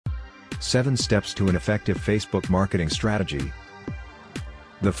7 Steps to an Effective Facebook Marketing Strategy.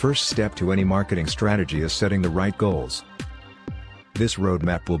 The first step to any marketing strategy is setting the right goals. This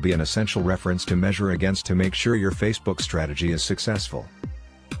roadmap will be an essential reference to measure against to make sure your Facebook strategy is successful.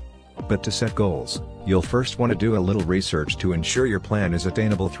 But to set goals, you'll first want to do a little research to ensure your plan is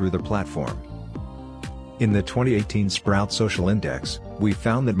attainable through the platform. In the 2018 Sprout Social Index, we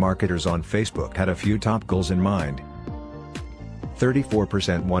found that marketers on Facebook had a few top goals in mind.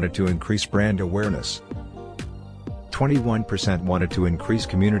 34% wanted to increase brand awareness. 21% wanted to increase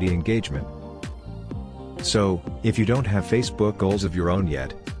community engagement. So, if you don't have Facebook goals of your own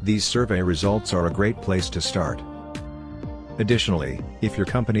yet, these survey results are a great place to start. Additionally, if your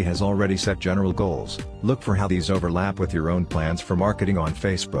company has already set general goals, look for how these overlap with your own plans for marketing on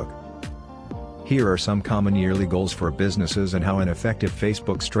Facebook. Here are some common yearly goals for businesses and how an effective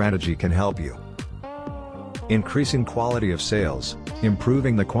Facebook strategy can help you. Increasing quality of sales.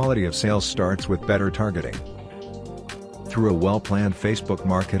 Improving the quality of sales starts with better targeting. Through a well-planned Facebook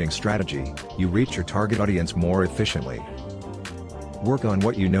marketing strategy, you reach your target audience more efficiently. Work on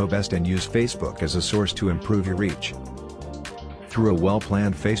what you know best and use Facebook as a source to improve your reach. Through a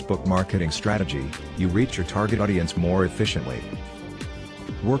well-planned Facebook marketing strategy, you reach your target audience more efficiently.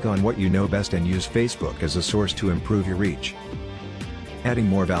 Work on what you know best and use Facebook as a source to improve your reach. Adding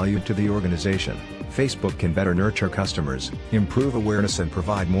more value to the organization. Facebook can better nurture customers, improve awareness and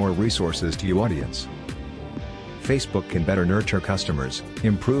provide more resources to your audience. Facebook can better nurture customers,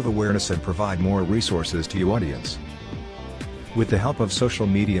 improve awareness and provide more resources to your audience. With the help of social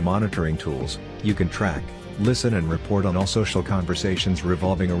media monitoring tools, you can track, listen and report on all social conversations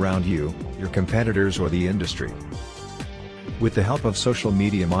revolving around you, your competitors or the industry. With the help of social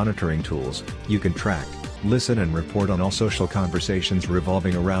media monitoring tools, you can track, listen and report on all social conversations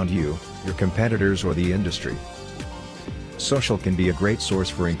revolving around you, your competitors or the industry. Social can be a great source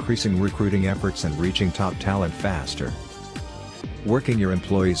for increasing recruiting efforts and reaching top talent faster. Working your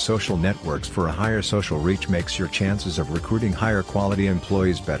employees' social networks for a higher social reach makes your chances of recruiting higher quality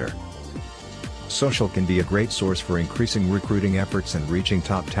employees better. Social can be a great source for increasing recruiting efforts and reaching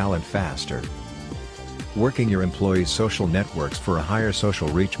top talent faster. Working your employees' social networks for a higher social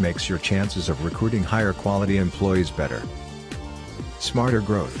reach makes your chances of recruiting higher quality employees better. Smarter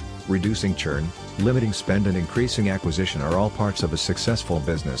growth, reducing churn, limiting spend and increasing acquisition are all parts of a successful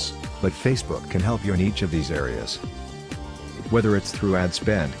business, but Facebook can help you in each of these areas. Whether it's through ad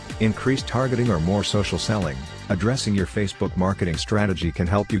spend, increased targeting or more social selling, addressing your Facebook marketing strategy can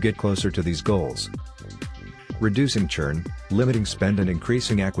help you get closer to these goals. Reducing churn, limiting spend and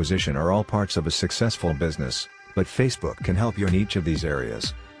increasing acquisition are all parts of a successful business, but Facebook can help you in each of these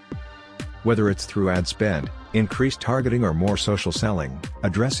areas. Whether it's through ad spend, increased targeting or more social selling,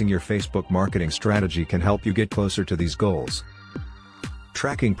 addressing your Facebook marketing strategy can help you get closer to these goals.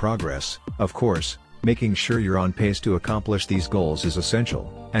 Tracking progress, of course, making sure you're on pace to accomplish these goals is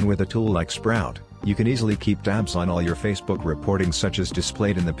essential, and with a tool like Sprout, you can easily keep tabs on all your Facebook reporting such as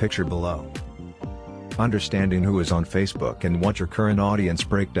displayed in the picture below. Understanding who is on Facebook and what your current audience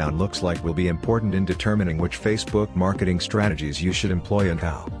breakdown looks like will be important in determining which Facebook marketing strategies you should employ and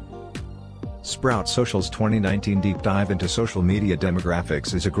how. Sprout Social's 2019 Deep Dive into Social Media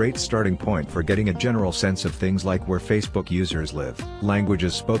Demographics is a great starting point for getting a general sense of things like where Facebook users live,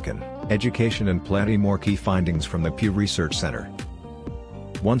 languages spoken, education and plenty more key findings from the Pew Research Center.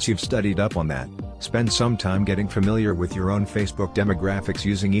 Once you've studied up on that, spend some time getting familiar with your own Facebook demographics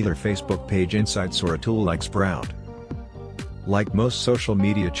using either Facebook Page Insights or a tool like Sprout. Like most social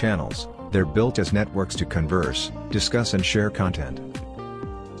media channels, they're built as networks to converse, discuss and share content.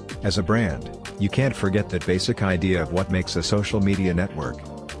 As a brand, you can't forget that basic idea of what makes a social media network.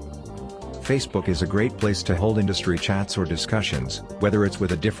 Facebook is a great place to hold industry chats or discussions, whether it's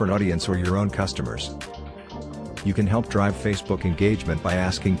with a different audience or your own customers. You can help drive Facebook engagement by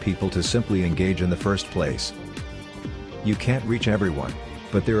asking people to simply engage in the first place. You can't reach everyone,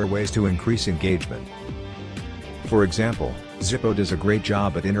 but there are ways to increase engagement. For example, Zippo does a great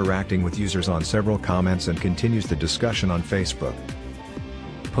job at interacting with users on several comments and continues the discussion on Facebook.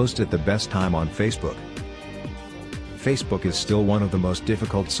 Post at the best time on Facebook. Facebook is still one of the most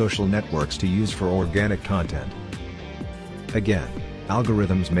difficult social networks to use for organic content. Again,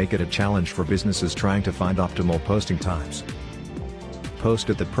 algorithms make it a challenge for businesses trying to find optimal posting times. Post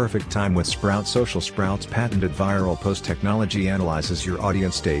at the perfect time with Sprout Social. Sprout's patented viral post technology analyzes your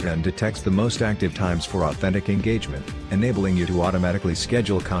audience data and detects the most active times for authentic engagement, enabling you to automatically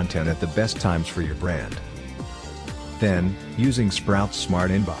schedule content at the best times for your brand. Then, using Sprout's Smart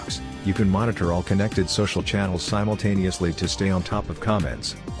Inbox, you can monitor all connected social channels simultaneously to stay on top of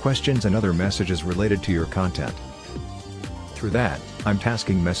comments, questions and other messages related to your content. Through that, I'm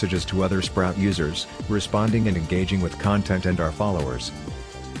tasking messages to other Sprout users, responding and engaging with content and our followers.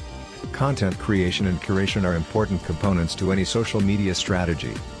 Content creation and curation are important components to any social media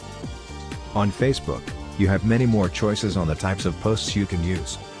strategy. On Facebook, you have many more choices on the types of posts you can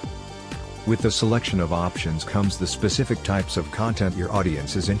use. With the selection of options comes the specific types of content your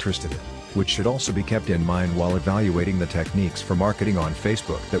audience is interested in, which should also be kept in mind while evaluating the techniques for marketing on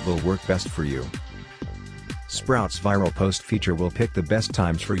Facebook that will work best for you. Sprout's viral post feature will pick the best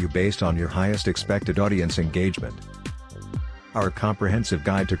times for you based on your highest expected audience engagement. Our comprehensive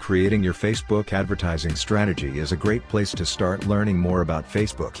guide to creating your Facebook advertising strategy is a great place to start learning more about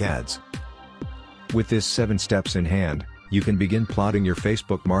Facebook ads. With this 7 steps in hand, you can begin plotting your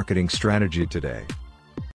Facebook marketing strategy today.